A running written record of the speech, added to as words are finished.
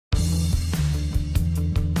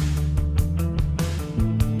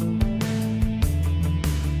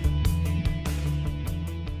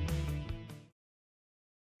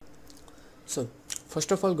So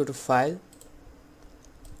first of all, go to file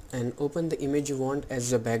and open the image you want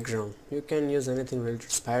as your background. You can use anything related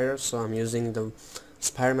to Spider, so I'm using the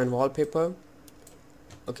Spider-Man wallpaper.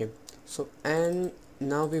 Okay, so and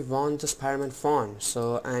now we want the Spider-Man font,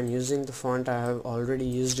 so I'm using the font I have already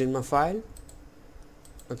used in my file.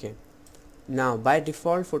 Okay, now by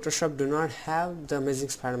default Photoshop do not have the Amazing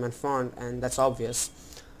Spider-Man font, and that's obvious.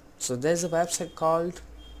 So there's a website called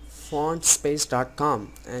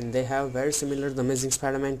fontspace.com, and they have very similar the Amazing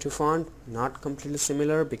Spider-Man 2 font, not completely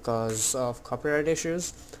similar because of copyright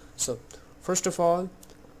issues. So first of all,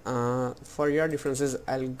 for your differences,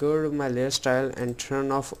 I'll go to my layer style and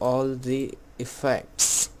turn off all the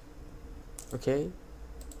effects. Okay,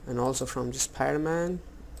 and also from the Spider-Man,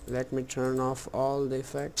 let me turn off all the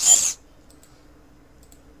effects.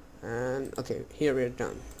 And okay, here we're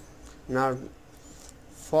done. Now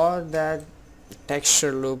for that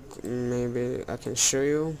texture look, maybe I can show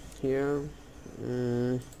you here.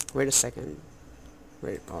 Wait a second,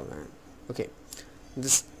 wait, all right. Okay,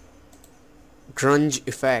 this grunge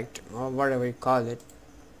effect or whatever you call it.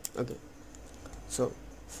 Okay, so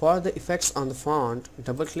for the effects on the font,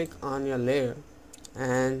 double click on your layer,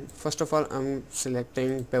 and first of all I'm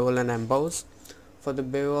selecting bevel and emboss. For the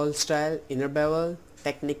bevel style, inner bevel,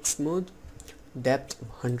 technique smooth, depth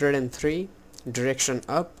 103, direction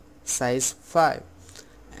up, size 5,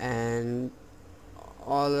 and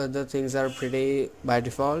all other things are pretty by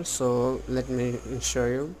default, so let me show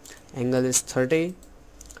you. Angle is 30,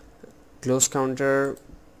 close counter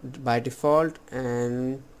by default,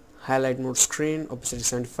 and highlight mode screen, opacity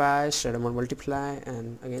 75, shadow mode multiply,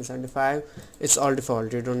 and again 75. It's all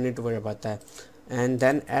default, you don't need to worry about that. And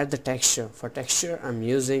then add the texture. For texture I'm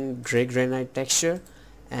using gray granite texture,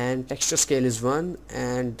 and texture scale is 1,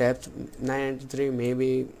 and depth 993,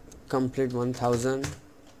 maybe complete 1000.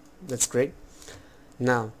 That's great.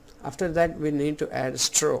 Now after that we need to add a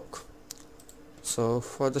stroke. So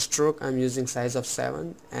for the stroke I'm using size of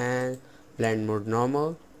 7 and blend mode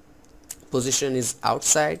normal. Position is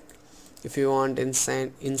outside. If you want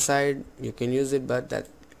inside you can use it, but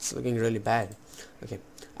that's looking really bad. Okay,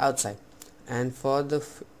 outside. And for the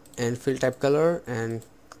and fill type color, and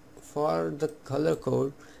for the color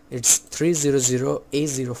code it's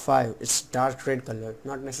 300A05. it's dark red color,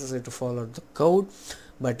 not necessary to follow the code,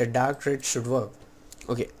 but a dark red should work.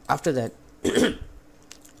 Okay, after that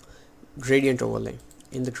gradient overlay.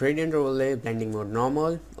 In the gradient overlay, blending mode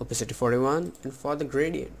normal, opacity 41, and for the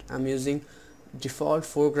gradient I'm using default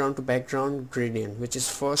foreground to background gradient, which is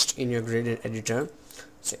first in your gradient editor.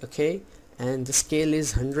 Say okay, and the scale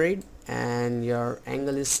is 100 and your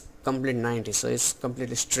angle is complete 90, so it's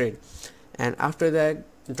completely straight. And after that,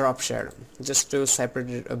 drop shadow, just to separate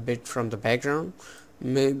it a bit from the background,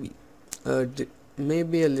 maybe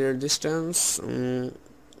maybe a little distance.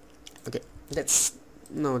 Okay, that's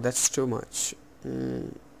too much.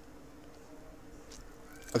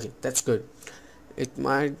 Okay, that's good. It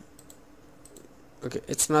might, okay,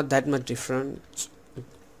 it's not that much different,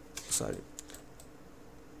 sorry.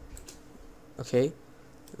 Okay,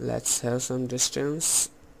 let's have some distance,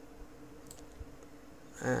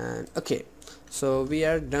 and okay, so we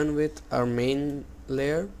are done with our main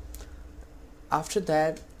layer. After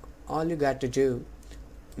that, all you got to do,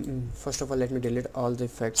 first of all let me delete all the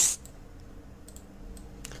effects,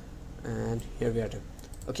 and here we are done.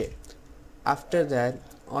 Okay, after that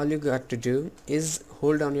all you got to do is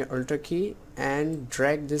hold down your Alt key and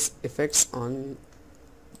drag this effects on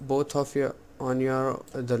both of your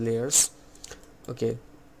the layers. Okay,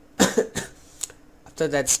 after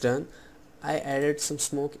that's done, I added some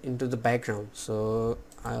smoke into the background, so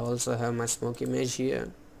I also have my smoke image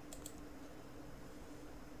here.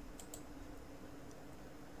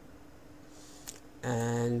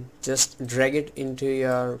 And just drag it into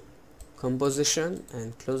your composition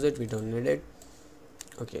and close it, we don't need it.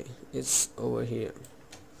 Okay, it's over here.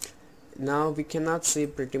 Now we cannot see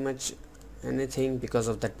pretty much anything because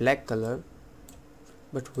of that black color,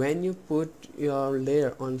 but when you put your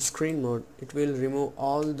layer on screen mode, it will remove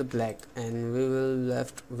all the black and we will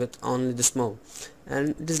left with only the smoke, and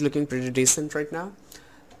it is looking pretty decent right now.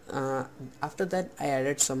 After that I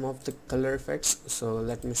added some of the color effects, so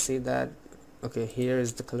let me see that. Okay, here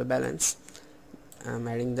is the color balance. I'm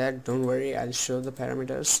adding that, don't worry, I'll show the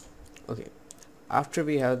parameters. Okay, after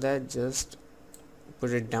we have that, just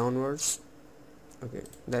put it downwards. Okay,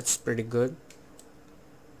 that's pretty good.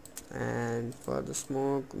 And for the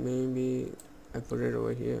smoke, maybe I put it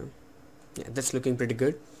over here. Yeah, that's looking pretty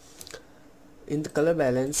good. In the color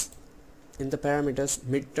balance, in the parameters,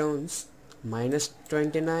 midtones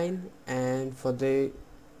 -29, and for the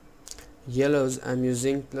yellows I'm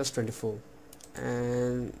using +24,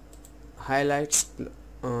 and highlights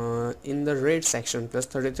in the red section plus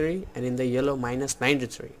 33 and in the yellow minus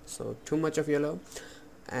 93, so too much of yellow,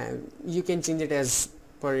 and you can change it as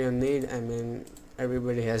per your need. I mean,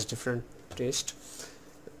 everybody has different taste.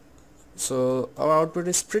 So our output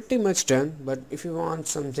is pretty much done, but if you want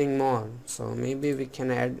something more, so maybe we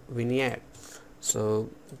can add vignette. So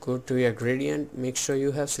go to your gradient, make sure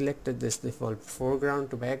you have selected this default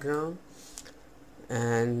foreground to background,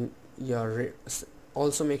 and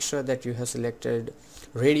also make sure that you have selected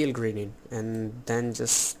radial gradient, and then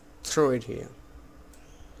just throw it here.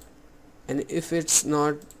 And if it's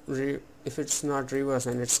not reverse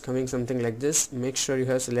and it's coming something like this, make sure you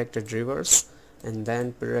have selected reverse and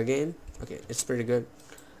then put it again. Okay, it's pretty good.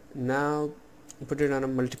 Now put it on a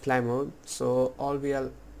multiply mode. So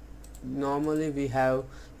normally we have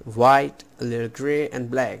white, a little gray and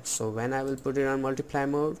black. So when I will put it on multiply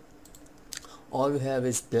mode, all we have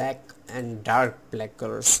is black and dark black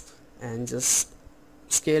colors, and just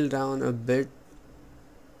scale down a bit.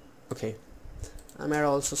 Okay, I might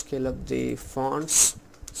also scale up the fonts,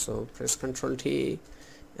 so press Ctrl T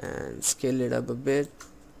and scale it up a bit.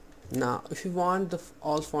 Now if you want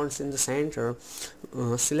all fonts in the center,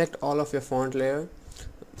 select all of your font layer,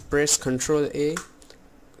 press Ctrl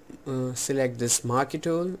A, select this marquee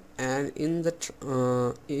tool, and in the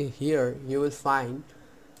here you will find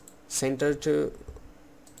center to,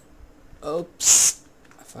 oops,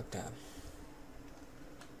 I fucked up.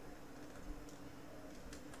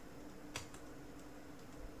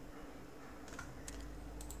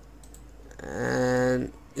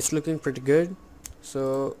 And it's looking pretty good.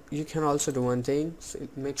 So you can also do one thing, so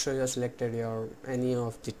make sure you have selected any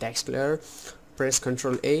of the text layer, press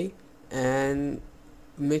Ctrl A and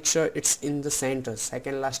make sure it's in the center,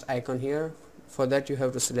 second last icon here. For that you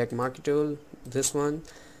have to select marquee tool, this one,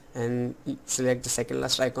 and select the second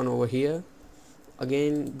last icon over here.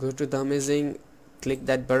 Again, go to the amazing, click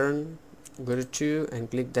that button, go to 2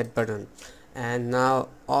 and click that button, and now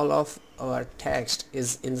all of our text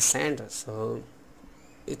is in the center. So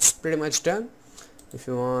it's pretty much done. If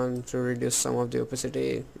you want to reduce some of the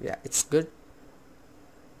opacity, yeah, it's good.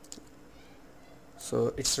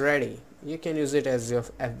 So it's ready. You can use it as your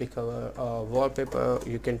FB cover or wallpaper.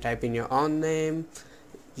 You can type in your own name.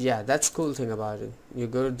 Yeah, that's cool thing about it. You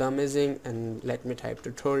go to the amazing and let me type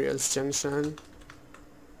tutorials junction,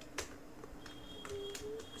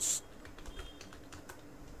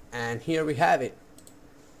 and here we have it.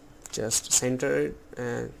 Just center it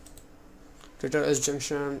and tutorials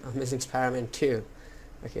junction amazing experiment 2.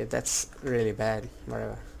 Okay, that's really bad,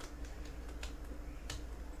 whatever.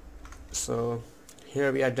 So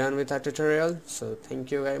here we are done with our tutorial. So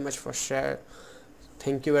thank you very much for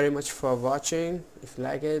thank you very much for watching. If you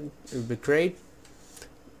like it, it would be great.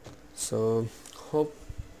 So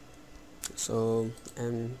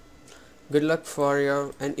and good luck for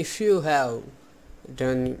your, and if you have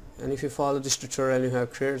done, and if you follow this tutorial, you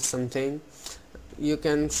have created something, you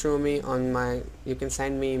can show me on you can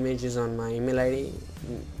send me images on my email ID,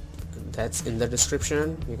 that's in the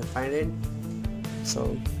description, you can find it.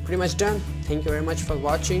 So pretty much done. Thank you very much for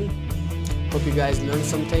watching. Hope you guys learned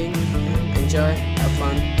something. Enjoy, have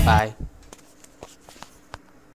fun, bye.